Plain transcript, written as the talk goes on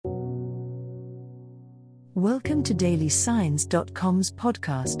Welcome to dailysigns.com's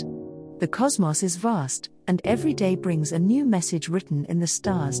podcast. The cosmos is vast, and every day brings a new message written in the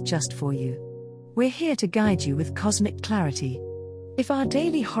stars just for you. We're here to guide you with cosmic clarity. If our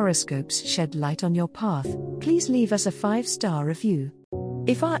daily horoscopes shed light on your path, please leave us a 5-star review.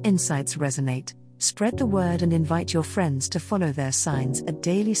 If our insights resonate, spread the word and invite your friends to follow their signs at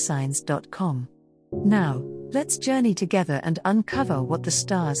dailysigns.com. Now, let's journey together and uncover what the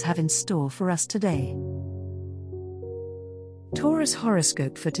stars have in store for us today. Taurus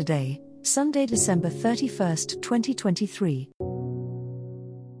horoscope for today, Sunday, December 31st, 2023.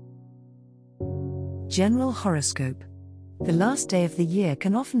 General horoscope. The last day of the year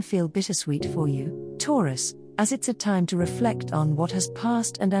can often feel bittersweet for you, Taurus, as it's a time to reflect on what has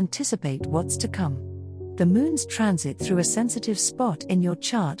passed and anticipate what's to come. The moon's transit through a sensitive spot in your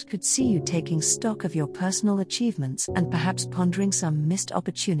chart could see you taking stock of your personal achievements and perhaps pondering some missed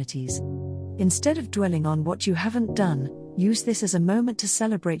opportunities. Instead of dwelling on what you haven't done, use this as a moment to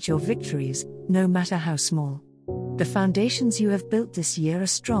celebrate your victories, no matter how small. The foundations you have built this year are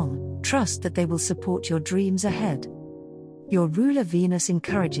strong. Trust that they will support your dreams ahead. Your ruler Venus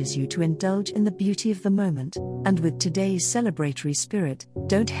encourages you to indulge in the beauty of the moment, and with today's celebratory spirit,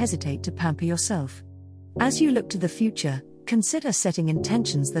 don't hesitate to pamper yourself. As you look to the future, consider setting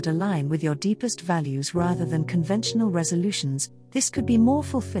intentions that align with your deepest values rather than conventional resolutions. This could be more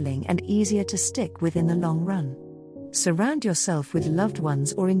fulfilling and easier to stick with in the long run. Surround yourself with loved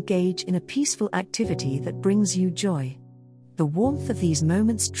ones or engage in a peaceful activity that brings you joy. The warmth of these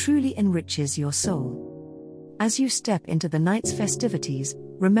moments truly enriches your soul. As you step into the night's festivities,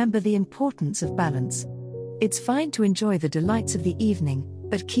 remember the importance of balance. It's fine to enjoy the delights of the evening,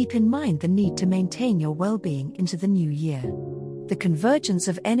 but keep in mind the need to maintain your well-being into the new year. The convergence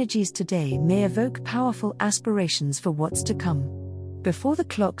of energies today may evoke powerful aspirations for what's to come. Before the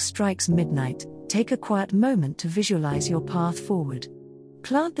clock strikes midnight, take a quiet moment to visualize your path forward.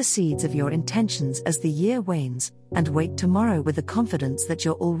 Plant the seeds of your intentions as the year wanes, and wake tomorrow with the confidence that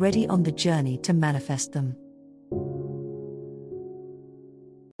you're already on the journey to manifest them.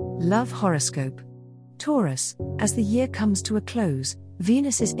 Love horoscope. Taurus, as the year comes to a close,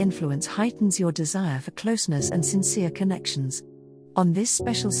 Venus's influence heightens your desire for closeness and sincere connections. On this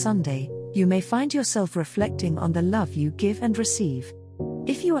special Sunday, you may find yourself reflecting on the love you give and receive.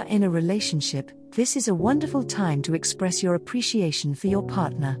 If you are in a relationship, this is a wonderful time to express your appreciation for your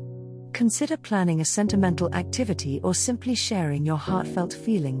partner. Consider planning a sentimental activity or simply sharing your heartfelt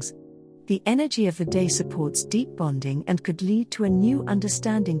feelings. The energy of the day supports deep bonding and could lead to a new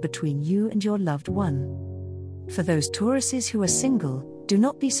understanding between you and your loved one. For those Tauruses who are single, do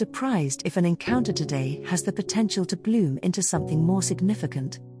not be surprised if an encounter today has the potential to bloom into something more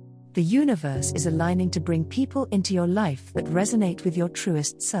significant. The universe is aligning to bring people into your life that resonate with your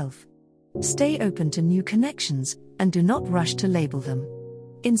truest self. Stay open to new connections, and do not rush to label them.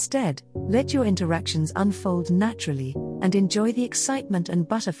 Instead, let your interactions unfold naturally, and enjoy the excitement and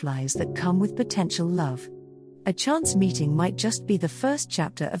butterflies that come with potential love. A chance meeting might just be the first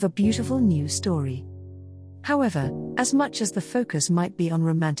chapter of a beautiful new story. However, as much as the focus might be on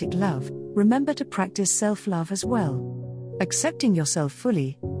romantic love, remember to practice self-love as well. Accepting yourself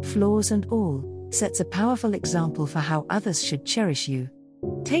fully, flaws and all, sets a powerful example for how others should cherish you.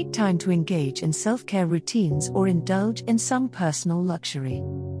 Take time to engage in self-care routines or indulge in some personal luxury.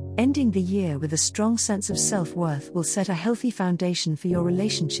 Ending the year with a strong sense of self-worth will set a healthy foundation for your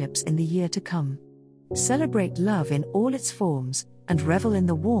relationships in the year to come. Celebrate love in all its forms, and revel in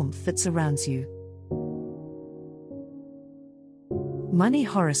the warmth that surrounds you. Money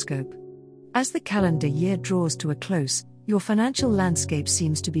horoscope. As the calendar year draws to a close, your financial landscape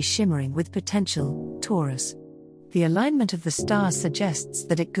seems to be shimmering with potential, Taurus. The alignment of the stars suggests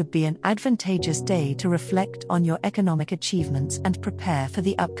that it could be an advantageous day to reflect on your economic achievements and prepare for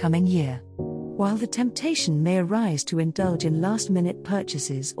the upcoming year. While the temptation may arise to indulge in last-minute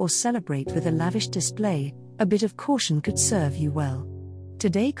purchases or celebrate with a lavish display, a bit of caution could serve you well.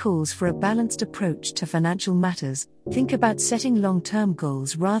 Today calls for a balanced approach to financial matters. Think about setting long-term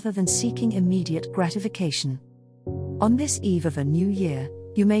goals rather than seeking immediate gratification. On this eve of a new year,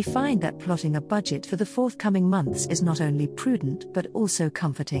 you may find that plotting a budget for the forthcoming months is not only prudent but also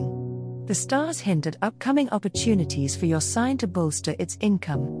comforting. The stars hint at upcoming opportunities for your sign to bolster its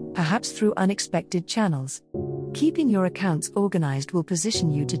income, perhaps through unexpected channels. Keeping your accounts organized will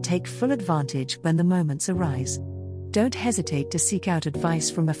position you to take full advantage when the moments arise. Don't hesitate to seek out advice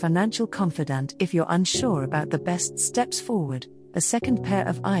from a financial confidant if you're unsure about the best steps forward. A second pair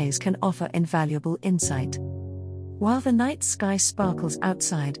of eyes can offer invaluable insight. While the night sky sparkles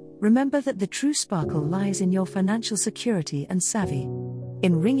outside, remember that the true sparkle lies in your financial security and savvy.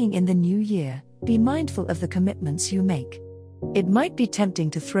 In ringing in the new year, be mindful of the commitments you make. It might be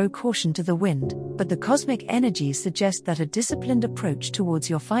tempting to throw caution to the wind, but the cosmic energies suggest that a disciplined approach towards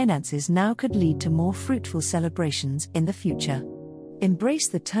your finances now could lead to more fruitful celebrations in the future. Embrace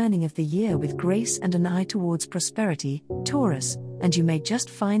the turning of the year with grace and an eye towards prosperity, Taurus, and you may just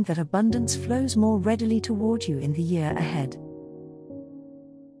find that abundance flows more readily toward you in the year ahead.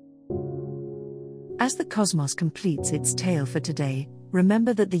 As the cosmos completes its tale for today,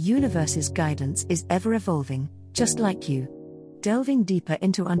 remember that the universe's guidance is ever evolving, just like you. Delving deeper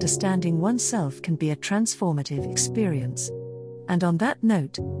into understanding oneself can be a transformative experience. And on that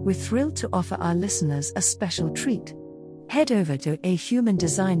note, we're thrilled to offer our listeners a special treat. Head over to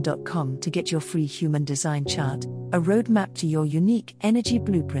ahumandesign.com to get your free human design chart, a roadmap to your unique energy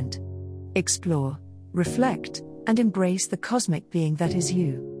blueprint. Explore, reflect, and embrace the cosmic being that is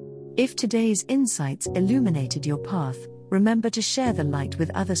you. If today's insights illuminated your path, remember to share the light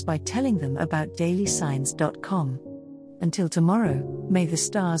with others by telling them about dailysigns.com. Until tomorrow, may the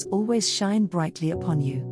stars always shine brightly upon you.